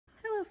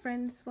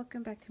friends,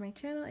 welcome back to my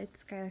channel.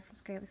 It's Skylar from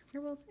Skylar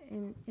Scribbles,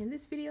 and in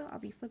this video I'll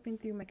be flipping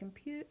through my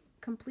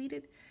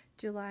completed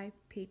July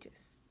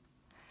pages.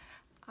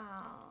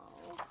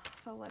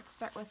 So let's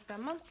start with the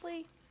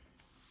monthly.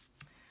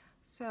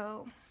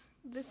 So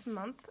this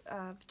month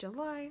of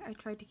July I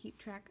tried to keep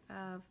track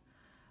of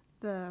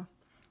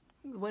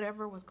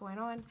whatever was going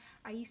on.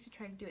 I used to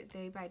try to do it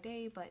day by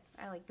day, but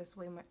I like this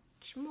way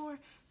much more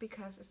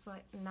because it's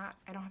like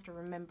I don't have to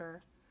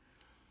remember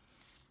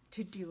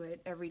to do it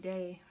every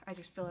day. I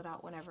just fill it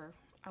out whenever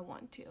I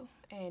want to,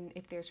 and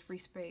if there's free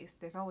space,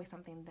 there's always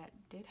something that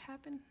did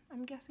happen,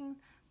 I'm guessing.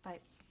 But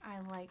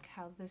I like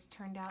how this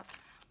turned out.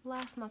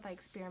 Last month I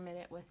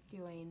experimented with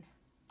doing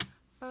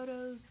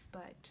photos,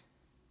 but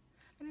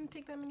I didn't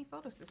take that many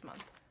photos this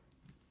month.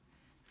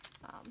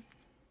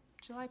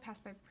 July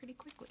passed by pretty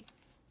quickly.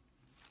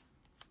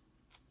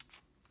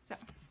 So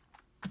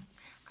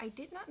I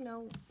did not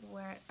know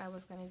what I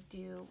was going to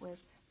do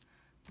with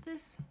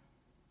this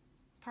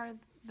part of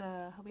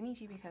the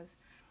Hobonichi because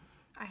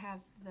I have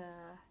the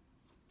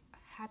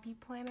Happy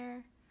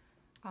Planner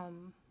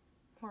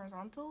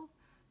horizontal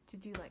to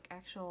do like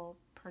actual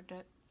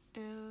productive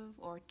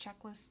or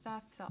checklist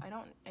stuff, so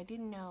I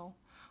didn't know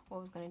what I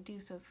was going to do.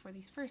 So for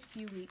these first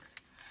few weeks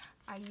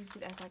I used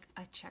it as like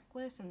a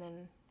checklist, and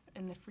then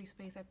in the free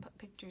space I put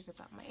pictures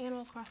about my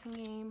Animal Crossing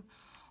game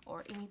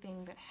or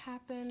anything that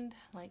happened,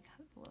 like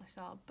I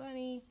saw a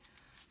bunny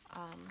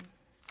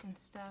and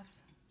stuff.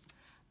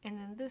 And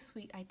then this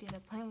week I did a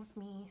plan with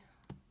me,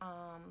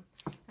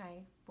 I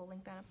will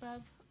link that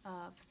above,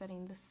 of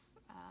setting this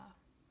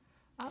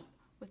up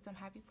with some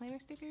Happy Planner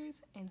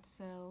stickers. And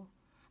so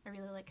I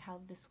really like how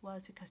this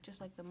was, because just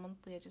like the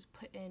monthly, I just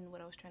put in what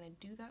I was trying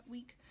to do that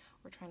week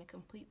or trying to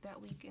complete that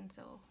week, and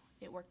so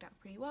it worked out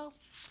pretty well.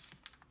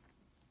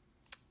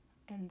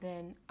 And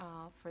then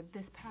for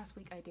this past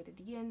week I did it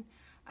again.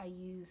 I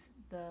used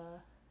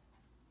the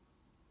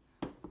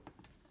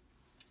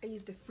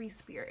Free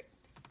Spirit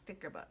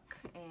sticker book,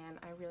 and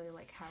I really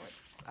like how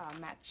it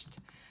matched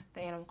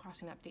the Animal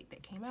Crossing update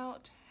that came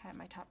out. Had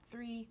my top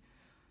 3.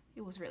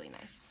 It was really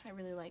nice. I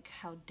really like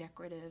how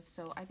decorative.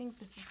 So I think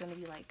this is going to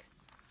be like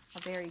a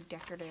very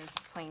decorative,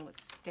 playing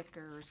with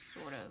stickers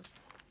sort of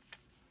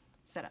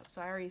setup.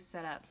 So I already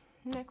set up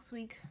next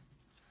week.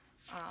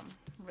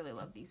 Really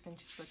love these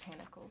vintage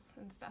botanicals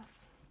and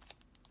stuff.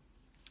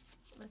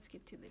 Let's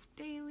get to the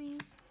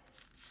dailies.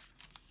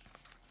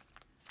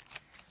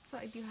 So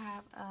I do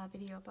have a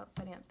video about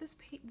setting up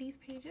these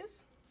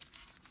pages.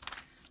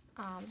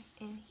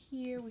 And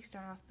here we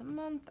start off the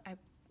month. I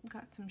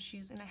got some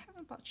shoes, and I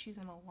haven't bought shoes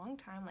in a long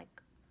time, like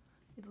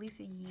at least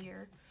a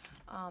year.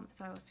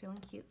 So I was feeling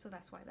cute, so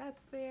that's why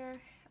that's there.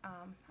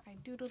 I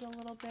doodled a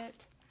little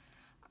bit.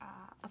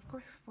 Of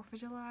course, 4th of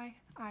July,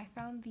 I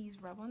found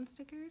these rub-on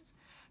stickers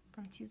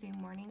from Tuesday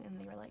morning, and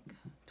they were like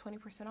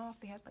 20% off.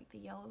 They had like the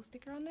yellow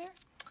sticker on there.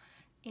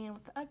 And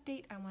with the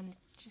update, I wanted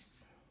to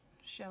just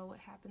show what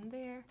happened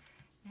there.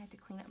 I had to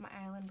clean up my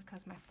island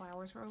because my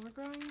flowers were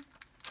overgrowing.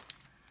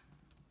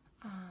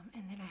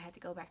 And then I had to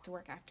go back to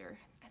work after.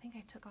 I think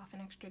I took off an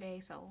extra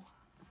day, so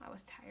I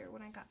was tired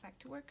when I got back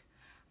to work.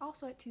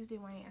 Also at Tuesday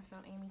morning, I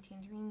found Amy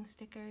Tangerine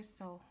stickers,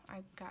 so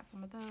I got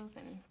some of those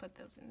and put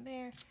those in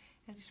there.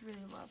 I just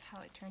really love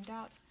how it turned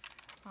out.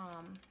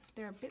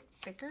 They're a bit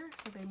thicker,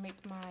 so they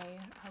make my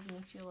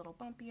Hobonichi a little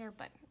bumpier,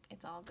 but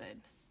it's all good.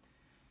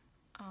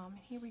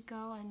 Here we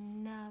go,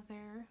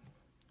 another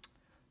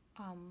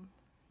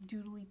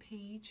doodly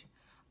page.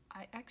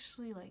 I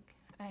actually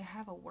I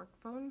have a work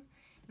phone,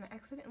 and I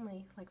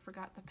accidentally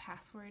forgot the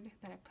password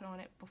that I put on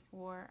it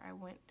before I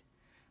went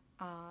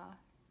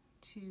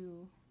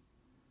to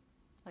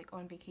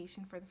on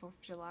vacation for the 4th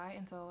of July,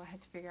 and so I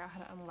had to figure out how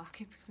to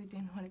unlock it because I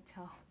didn't want to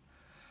tell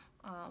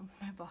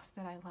my boss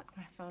that I locked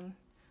my phone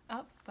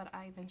up, but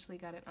I eventually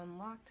got it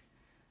unlocked.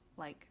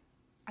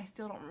 I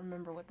still don't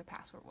remember what the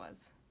password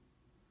was,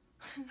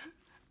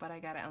 but I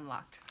got it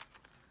unlocked.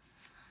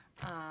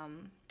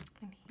 And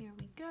here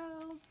we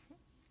go.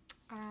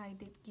 I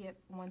did get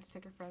one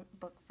sticker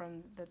book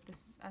from the This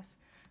Is Us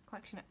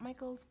collection at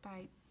Michael's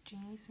by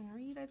Jamieson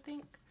Reed, I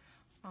think.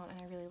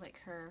 And I really like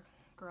her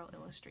girl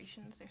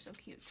illustrations. They're so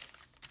cute.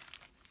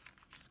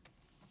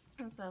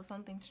 And so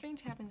something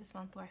strange happened this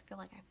month where I feel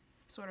like I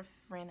sort of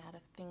ran out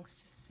of things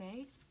to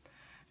say.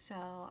 So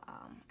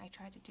I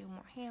tried to do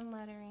more hand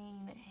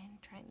lettering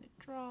and trying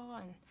to draw,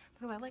 and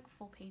because I like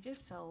full pages,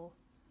 so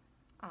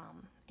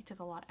it took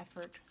a lot of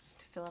effort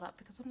to fill it up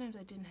because sometimes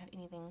I didn't have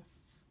anything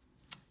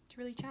to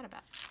really chat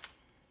about.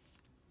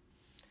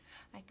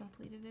 I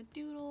completed a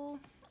doodle.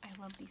 I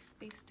love these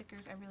space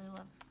stickers. I really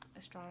love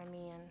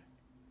astronomy and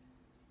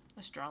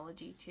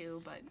astrology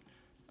too, but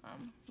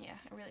yeah,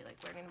 I really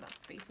like learning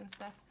about space and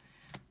stuff.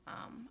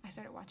 I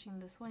started watching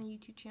this one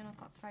YouTube channel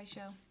called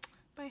SciShow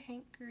by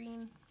Hank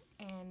Green,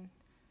 and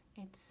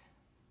it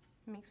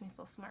makes me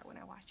feel smart when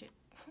I watch it.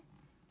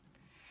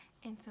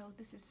 And so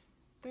this is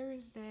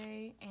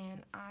Thursday,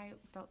 and I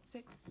felt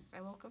sick.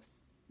 I woke up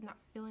not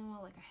feeling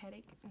well, like a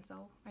headache, and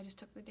so I just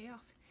took the day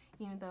off.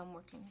 Even though I'm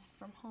working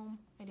from home,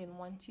 I didn't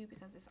want to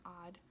because it's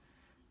odd.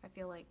 I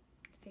feel like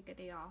to take a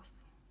day off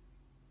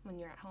when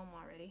you're at home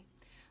already.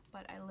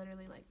 But I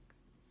literally like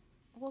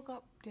woke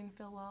up, didn't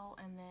feel well,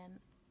 and then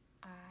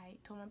I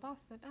told my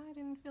boss that I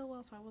didn't feel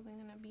well, so I wasn't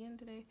gonna be in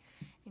today,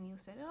 and he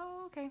said,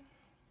 "Oh, okay."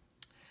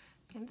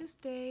 And this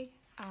day,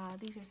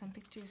 these are some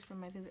pictures from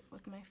my visit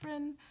with my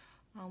friend.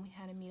 We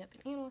had to meet up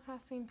in Animal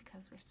Crossing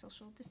because we're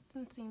social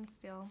distancing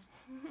still,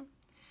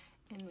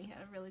 and we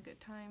had a really good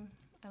time.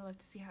 I love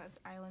to see how his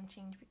island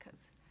changed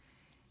because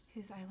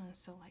his island's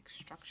so like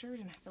structured,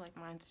 and I feel like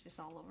mine's just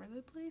all over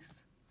the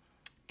place.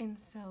 And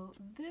so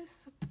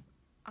this,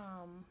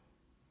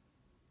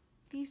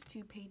 these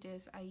 2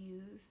 pages, I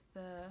use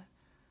the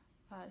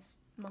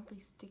monthly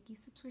sticky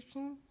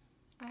subscription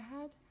I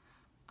had,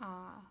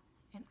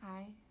 and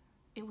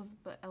it was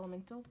the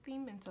elemental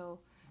theme, and so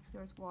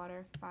there was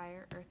water,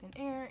 fire, earth, and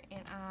air,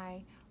 and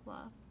I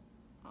love,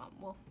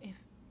 well, if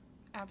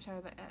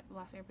Avatar: The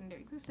Last Airbender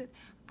existed,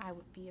 I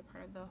would be a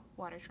part of the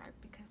water tribe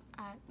because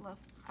I love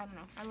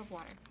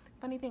water.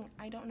 Funny thing,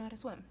 I don't know how to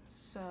swim,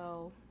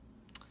 so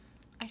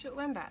I should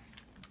learn that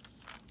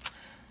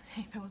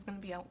if I was going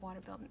to be a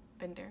water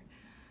bender.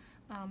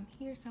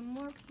 Here's some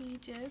more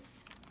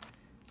pages.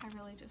 I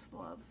really just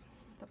love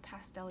the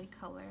pastel-y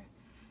color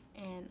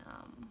and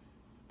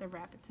the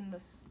rabbits in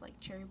this like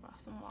cherry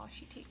blossom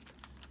washi tape.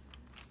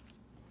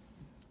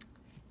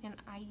 And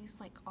I use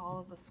like all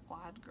of the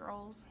squad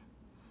girls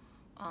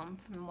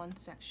from one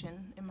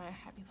section in my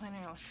happy planner.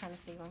 I was trying to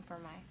save them for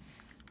my,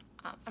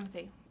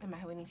 in my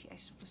Hobonichi, I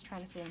was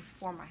trying to save them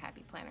for my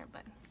happy planner,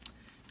 but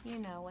you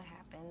know what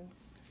happens.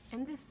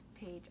 In this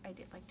page, I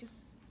did like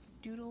just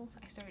doodles.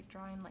 I started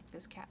drawing like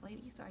this cat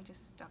lady, so I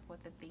just stuck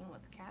with the theme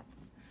with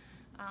cats.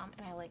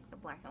 And I like the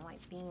black and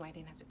white theme. I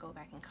didn't have to go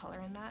back and color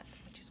in that,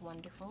 which is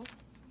wonderful.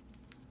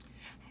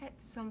 I had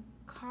some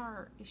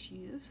car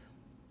issues.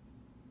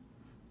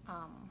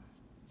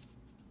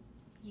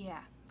 Yeah,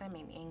 that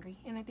made me angry,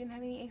 and I didn't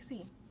have any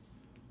AC.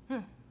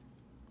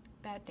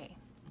 Bad day.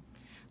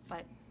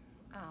 But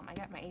I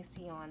got my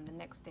AC on the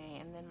next day,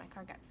 and then my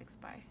car got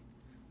fixed by,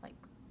 like,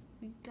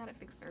 we got it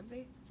fixed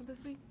Thursday of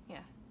this week.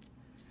 Yeah.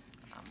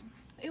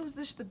 It was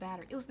just the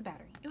battery. It was the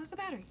battery. It was the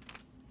battery.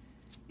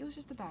 It was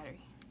just the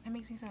battery. That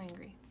makes me so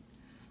angry.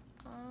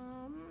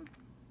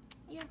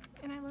 Yeah,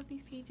 and I love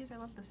these pages. I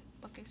love this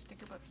bookish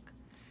sticker book.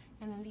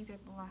 And then these are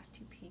the last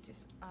 2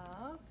 pages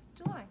of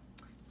July.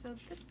 So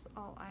this is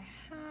all I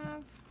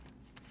have,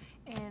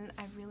 and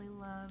I really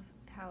love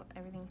how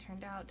everything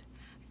turned out.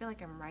 I feel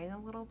like I'm writing a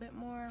little bit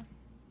more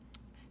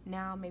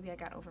now. Maybe I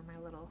got over my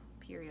little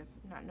period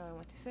of not knowing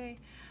what to say.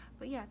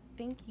 But yeah,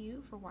 thank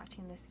you for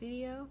watching this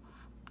video.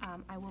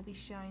 I will be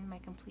showing my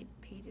complete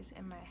pages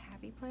in my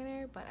happy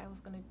planner, but I was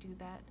going to do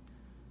that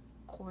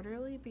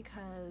quarterly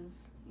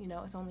because, you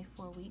know, it's only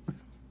 4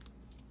 weeks.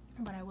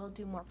 But I will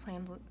do more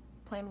plan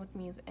with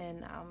me's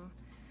in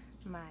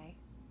my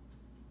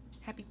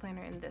happy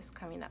planner in this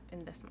coming up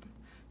in this month.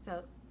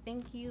 So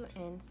thank you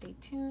and stay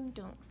tuned.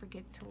 Don't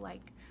forget to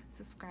like,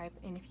 subscribe,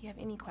 and if you have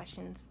any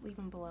questions, leave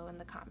them below in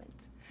the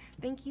comments.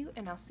 Thank you,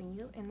 and I'll see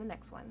you in the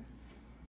next one.